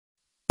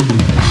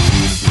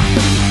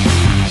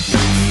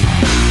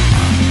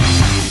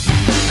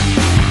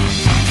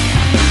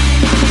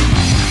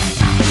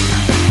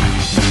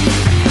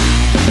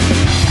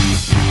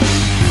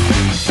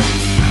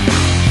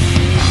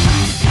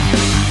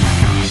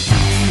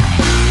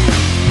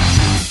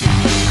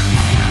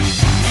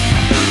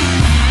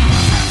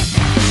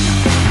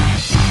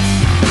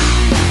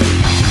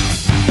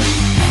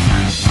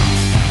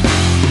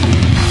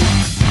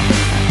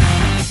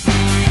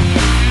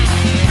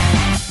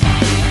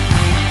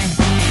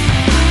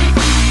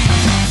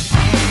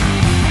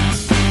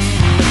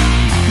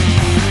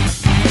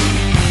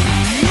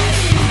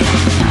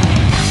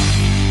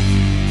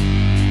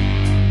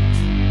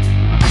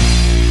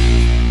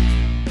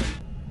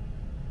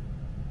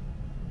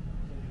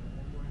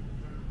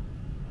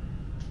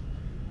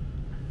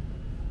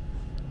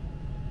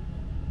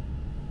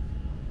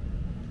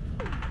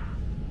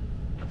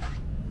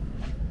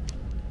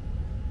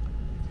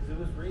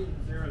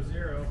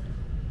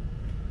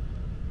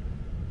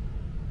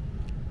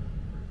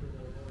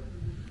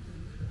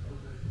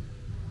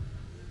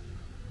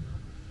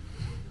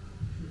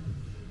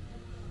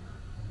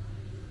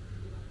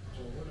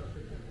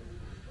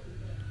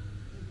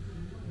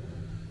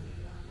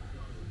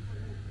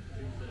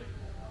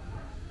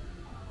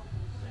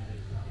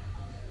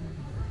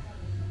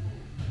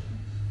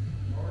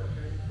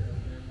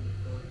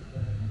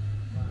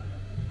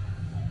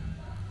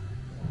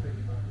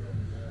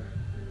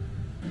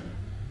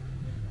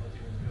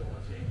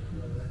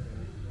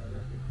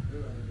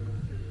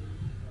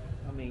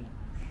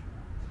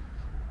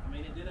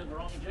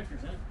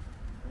injectors in it.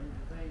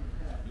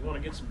 You want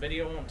to get some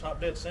video on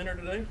top dead center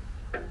today?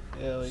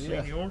 Hell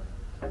yeah. Senior.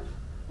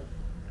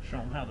 Show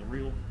them how the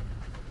real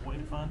way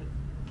to find it.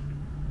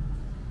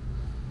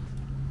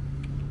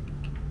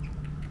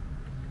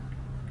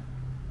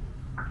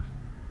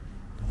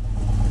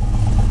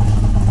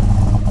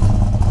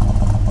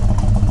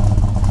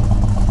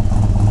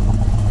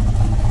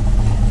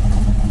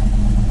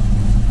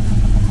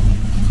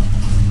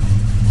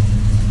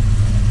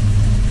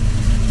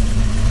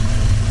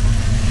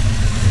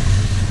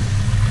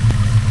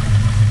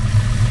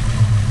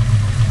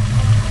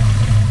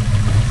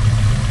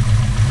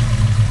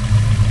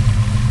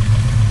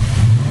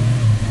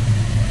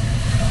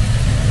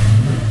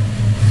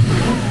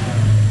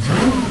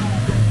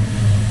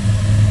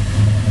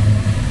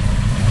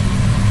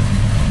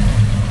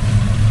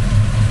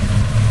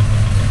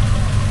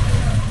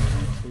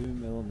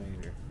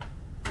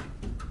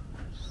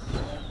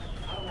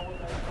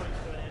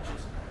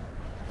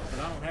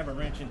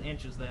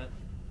 Inches that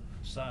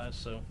size,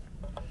 so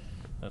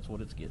that's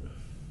what it's getting.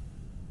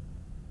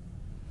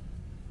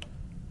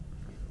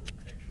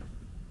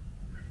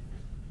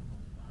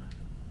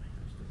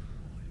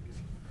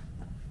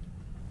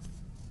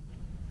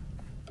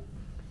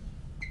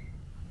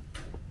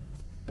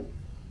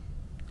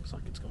 Looks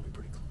like it's gonna be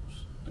pretty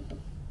close.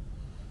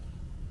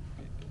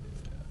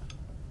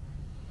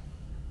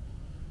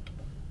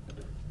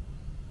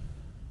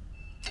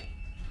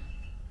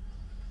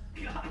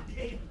 God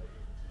damn.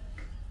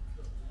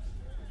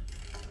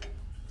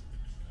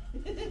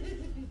 Look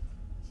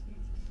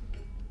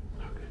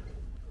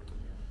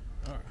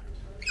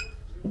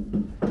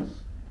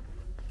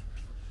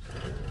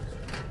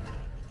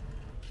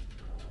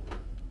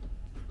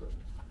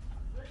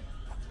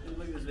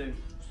at this dude.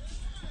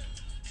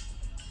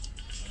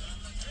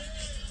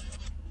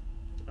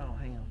 Oh,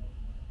 hang on.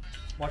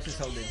 Watch this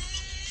whole deal.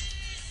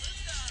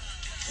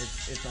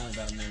 It's only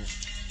about a minute.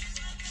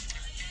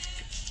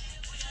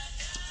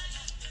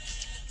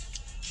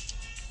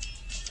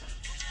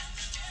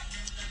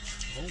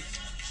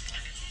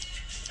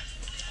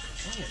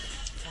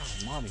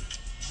 Oh, mommy.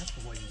 That's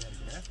the way you gotta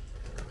get after it.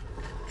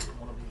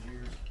 One of these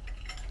years.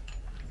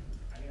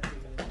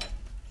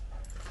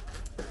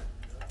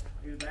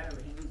 Either that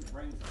or he needs to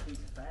bring some piece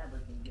of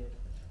fabric and get.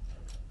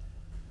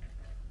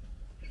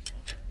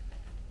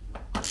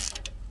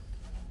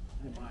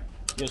 Hey, Mike.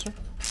 Yes, sir.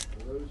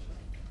 Those.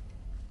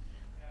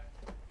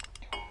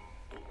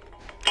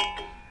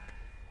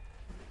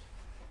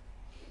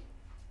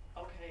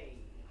 Okay.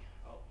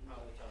 Oh, no,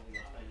 we told me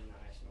that.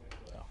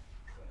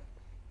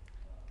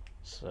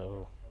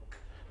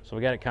 So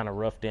we got it kind of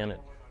roughed in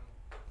at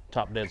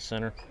top dead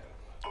center.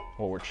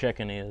 What we're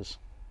checking is,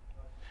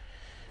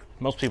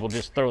 most people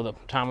just throw the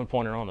timing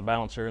pointer on the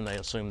balancer and they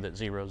assume that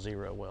 0,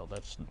 0. Well,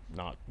 that's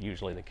not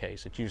usually the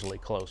case. It's usually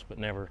close, but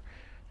never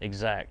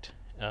exact.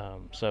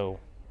 So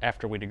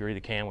after we degree the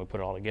cam, we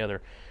put it all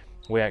together.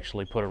 We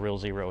actually put a real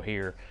 0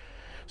 here.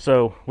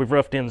 So we've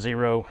roughed in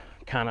 0,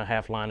 kind of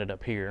half lined it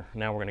up here.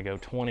 Now we're going to go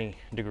 20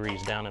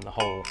 degrees down in the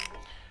hole.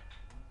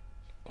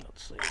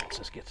 Let's see, once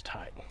this gets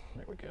tight.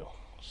 There we go.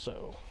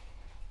 So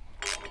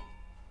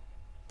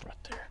right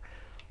there.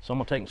 So I'm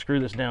going to take and screw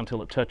this down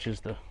until it touches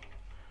the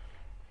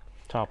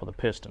top of the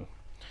piston.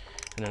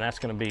 And then that's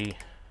going to be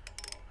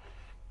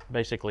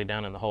basically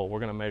down in the hole. We're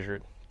going to measure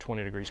it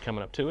 20 degrees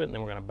coming up to it, and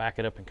then we're going to back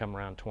it up and come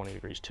around 20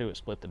 degrees to it,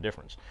 split the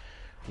difference.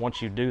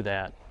 Once you do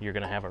that, you're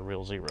going to have a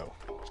real 0.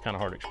 It's kind of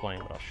hard to explain,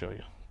 but I'll show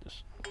you.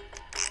 This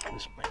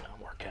may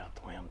not work out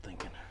the way I'm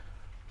thinking.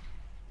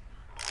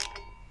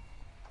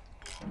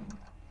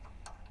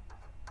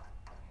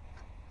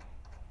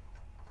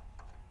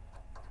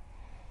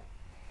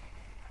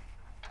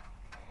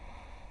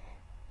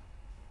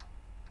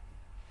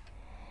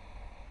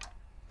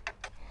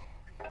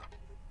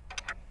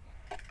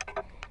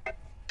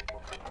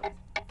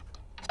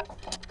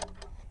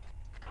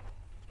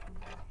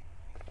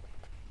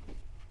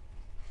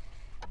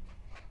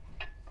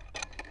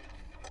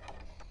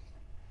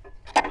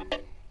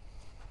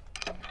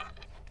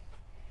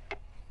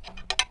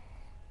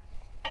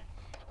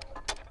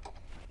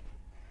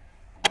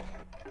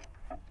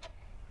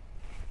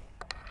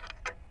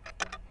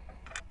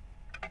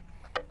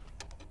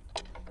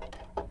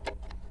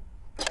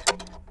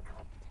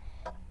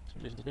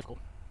 Difficult.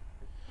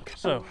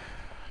 So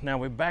now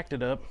we backed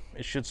it up.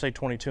 It should say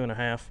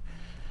 22.5.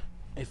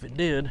 If it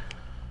did,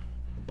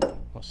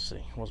 let's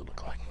see, what does it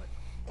look like?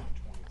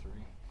 23.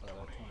 22.5.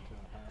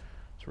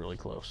 It's really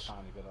close.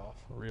 Tiny bit off.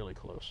 Really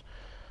close.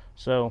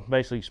 So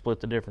basically you split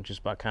the difference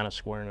just by kind of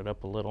squaring it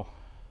up a little.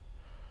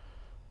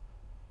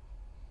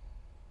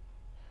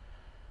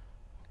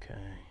 Okay,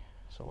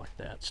 so like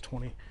that. It's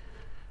 20.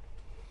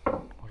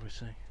 What do we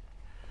say?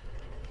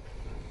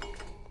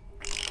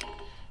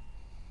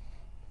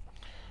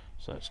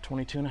 So that's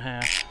 22.5.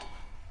 Right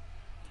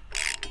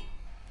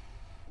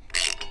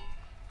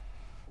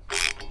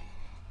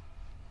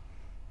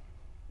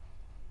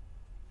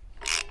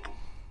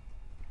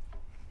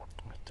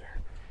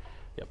there.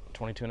 Yep,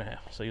 22.5.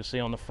 So you'll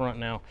see on the front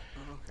now.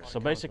 Okay. So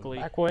basically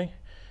back way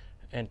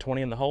and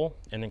 20 in the hole,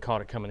 and then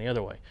caught it coming the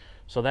other way.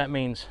 So that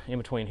means in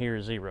between here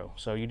is 0.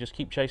 So you just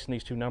keep chasing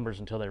these two numbers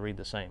until they read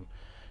the same.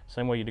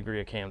 Same way you degree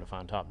a cam to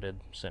find top dead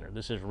center.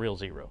 This is real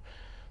 0.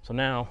 So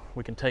now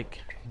we can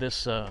take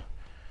this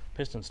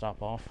piston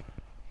stop off,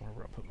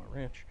 wherever I put my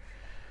wrench.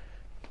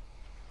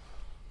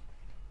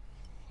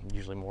 I'm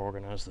usually more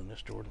organized than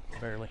this, Jordan.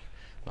 Barely.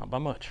 Not by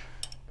much,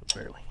 but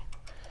barely.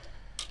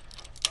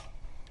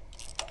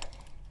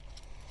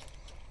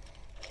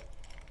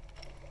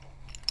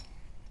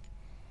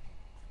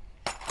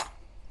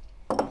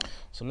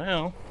 So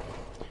now,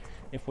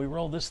 if we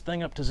roll this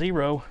thing up to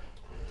 0,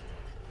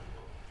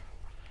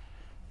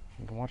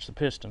 you can watch the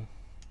piston.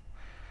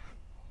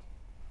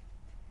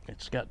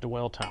 It's got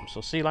dwell time.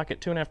 So see, like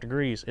at 2.5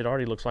 degrees, it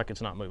already looks like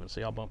it's not moving.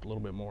 See, I'll bump a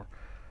little bit more.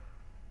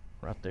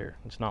 Right there,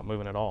 it's not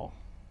moving at all.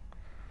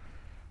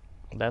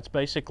 That's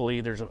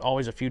basically, there's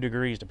always a few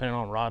degrees, depending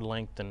on rod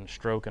length and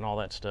stroke and all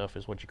that stuff,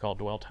 is what you call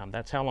dwell time.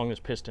 That's how long this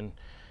piston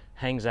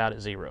hangs out at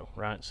 0,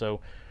 right?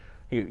 So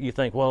you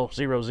think, well,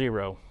 0,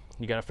 0.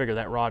 You got to figure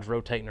that rod's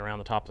rotating around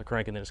the top of the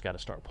crank, and then it's got to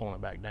start pulling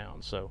it back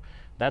down. So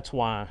that's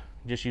why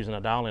just using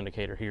a dial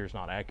indicator here is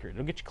not accurate.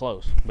 It'll get you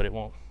close, but it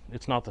won't.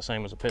 It's not the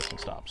same as a piston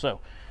stop. So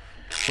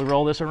we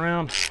roll this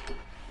around.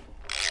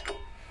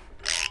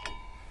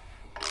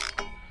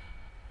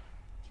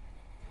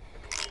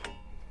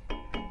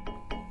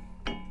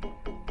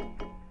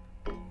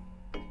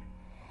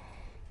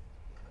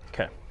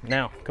 Okay,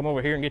 now come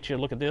over here and get you a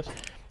look at this.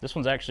 This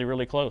one's actually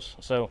really close.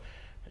 So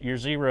your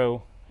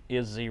 0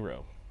 is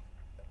 0.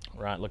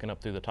 Right, looking up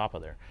through the top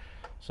of there.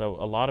 So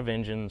a lot of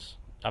engines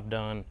I've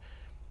done,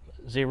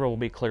 0 will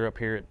be clear up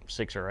here at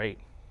 6 or 8,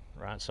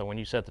 right? So when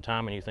you set the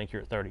time and you think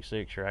you're at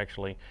 36, you're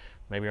actually,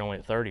 maybe you're only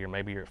at 30, or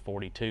maybe you're at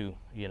 42,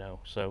 you know.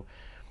 So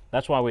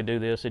that's why we do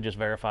this. It just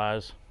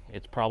verifies.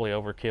 It's probably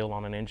overkill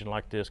on an engine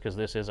like this because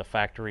this is a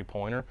factory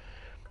pointer.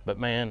 But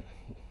man,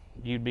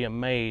 you'd be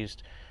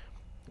amazed.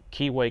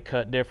 Keyway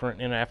cut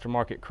different in an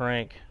aftermarket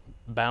crank,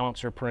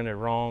 balancer printed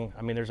wrong.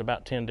 I mean, there's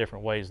about 10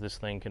 different ways this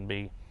thing can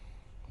be,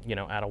 you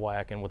know, out of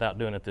whack, and without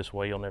doing it this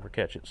way, you'll never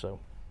catch it.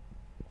 So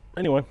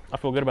anyway, I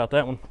feel good about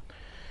that one.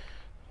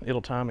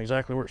 It'll time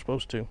exactly where it's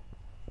supposed to.